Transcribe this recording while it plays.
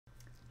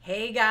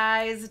Hey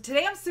guys,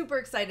 today I'm super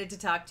excited to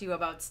talk to you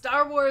about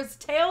Star Wars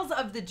Tales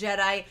of the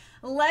Jedi.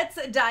 Let's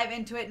dive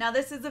into it. Now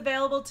this is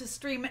available to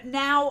stream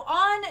now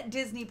on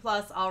Disney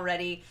Plus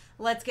already.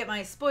 Let's get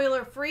my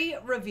spoiler-free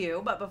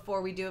review, but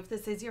before we do, if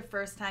this is your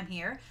first time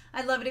here,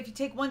 I'd love it if you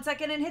take 1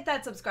 second and hit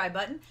that subscribe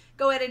button.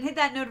 Go ahead and hit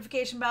that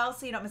notification bell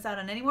so you don't miss out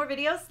on any more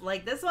videos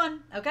like this one,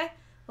 okay?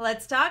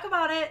 Let's talk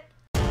about it.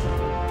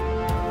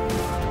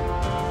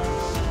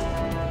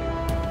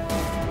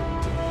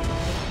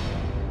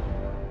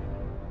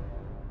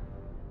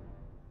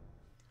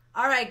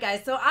 All right,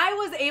 guys, so I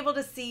was able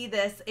to see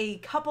this a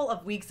couple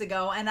of weeks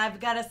ago, and I've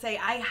got to say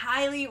I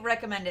highly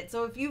recommend it.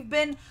 So if you've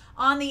been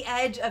on the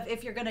edge of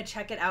if you're going to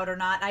check it out or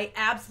not, I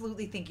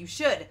absolutely think you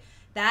should.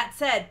 That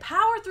said,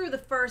 power through the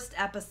first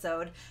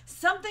episode.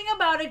 Something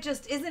about it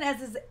just isn't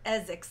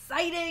as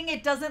exciting.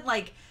 It doesn't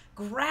like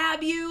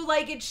grab you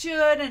like it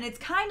should, and it's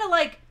kind of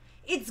like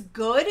it's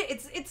good.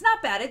 It's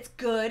not bad. It's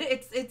good.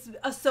 It's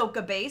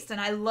Ahsoka based,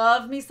 and I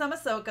love me some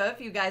Ahsoka. If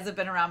you guys have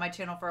been around my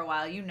channel for a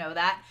while, you know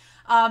that.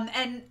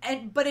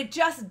 But it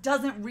just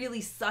doesn't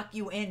really suck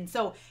you in.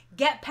 So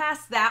get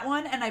past that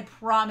one, and I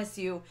promise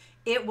you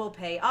it will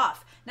pay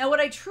off. Now,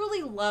 what I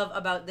truly love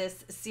about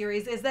this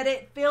series is that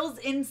it fills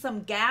in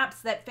some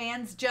gaps that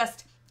fans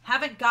just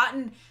haven't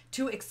gotten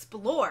to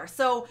explore.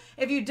 So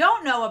if you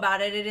don't know about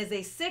it, it is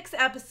a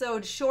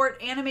 6-episode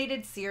short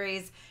animated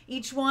series.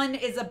 Each one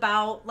is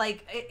about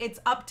it's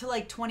up to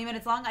like 20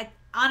 minutes long.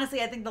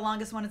 Honestly, I think the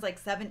longest one is like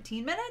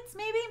 17 minutes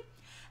maybe.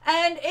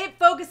 And it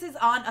focuses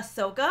on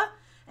Ahsoka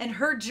and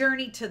her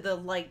journey to the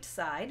light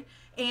side,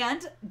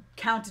 and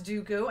Count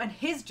Dooku and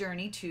his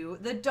journey to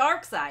the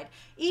dark side.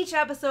 Each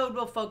episode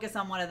will focus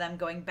on one of them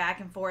going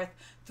back and forth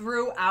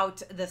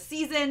throughout the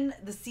season.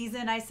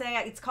 I say,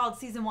 it's called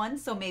season 1,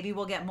 so maybe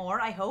we'll get more,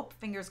 I hope,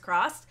 fingers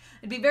crossed.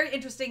 It'd be very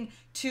interesting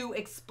to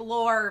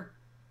explore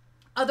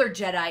other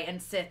Jedi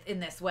and Sith in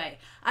this way.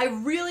 I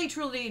really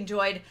truly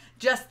enjoyed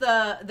just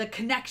the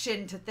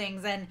connection to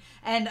things,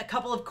 and a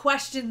couple of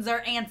questions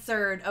are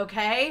answered,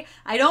 okay?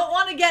 I don't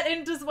want to get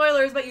into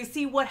spoilers, but you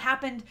see what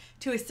happened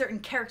to a certain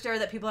character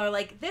that people are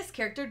like, this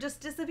character just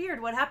disappeared.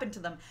 What happened to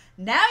them?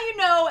 Now you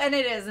know, and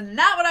it is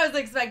not what I was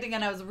expecting,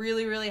 and I was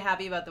really, really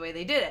happy about the way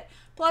they did it.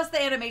 Plus,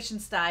 the animation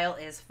style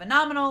is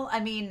phenomenal. I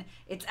mean,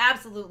 it's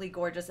absolutely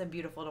gorgeous and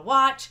beautiful to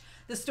watch.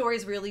 The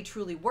stories really,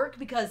 truly work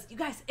because, you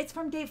guys, it's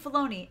from Dave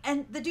Filoni,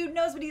 and the dude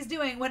knows what he's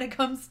doing when it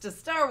comes to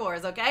Star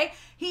Wars, okay?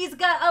 He's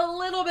got a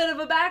little bit of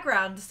a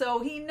background, so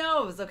he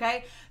knows,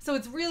 okay? So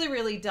it's really,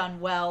 really done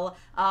well.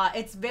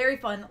 It's very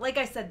fun. Like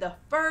I said, the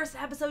first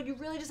episode, you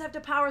really just have to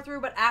power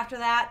through, but after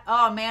that,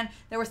 oh man,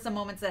 there were some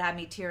moments that had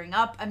me tearing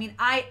up. I mean,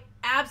 I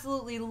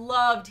absolutely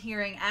loved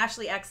hearing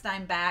Ashley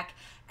Eckstein back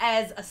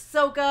as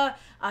Ahsoka,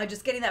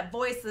 just getting that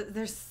voice.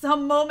 There's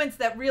some moments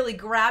that really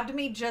grabbed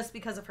me just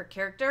because of her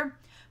character,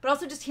 but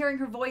also just hearing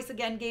her voice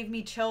again gave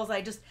me chills.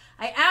 I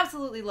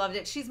absolutely loved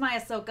it. She's my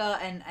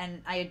Ahsoka,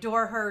 and I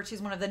adore her.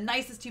 She's one of the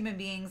nicest human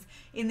beings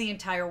in the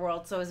entire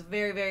world, so I was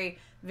very, very,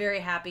 very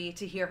happy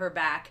to hear her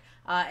back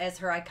as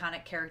her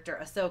iconic character,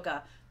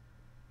 Ahsoka.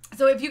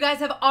 So if you guys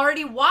have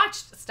already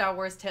watched Star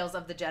Wars Tales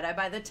of the Jedi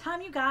by the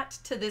time you got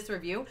to this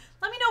review,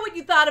 let me know what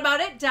you thought about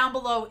it down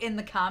below in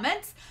the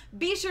comments.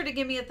 Be sure to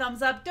give me a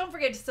thumbs up. Don't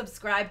forget to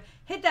subscribe.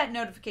 Hit that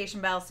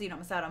notification bell so you don't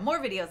miss out on more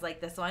videos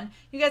like this one.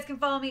 You guys can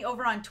follow me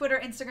over on Twitter,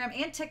 Instagram,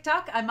 and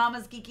TikTok. I'm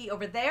MamasGeeky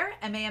over there,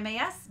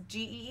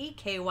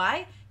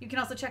 MamasGeeky. You can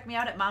also check me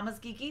out at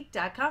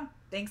MamasGeeky.com.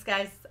 Thanks,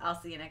 guys.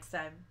 I'll see you next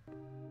time.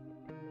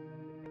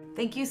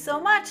 Thank you so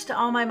much to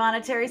all my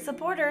monetary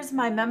supporters,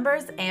 my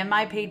members, and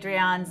my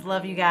Patreons.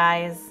 Love you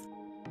guys.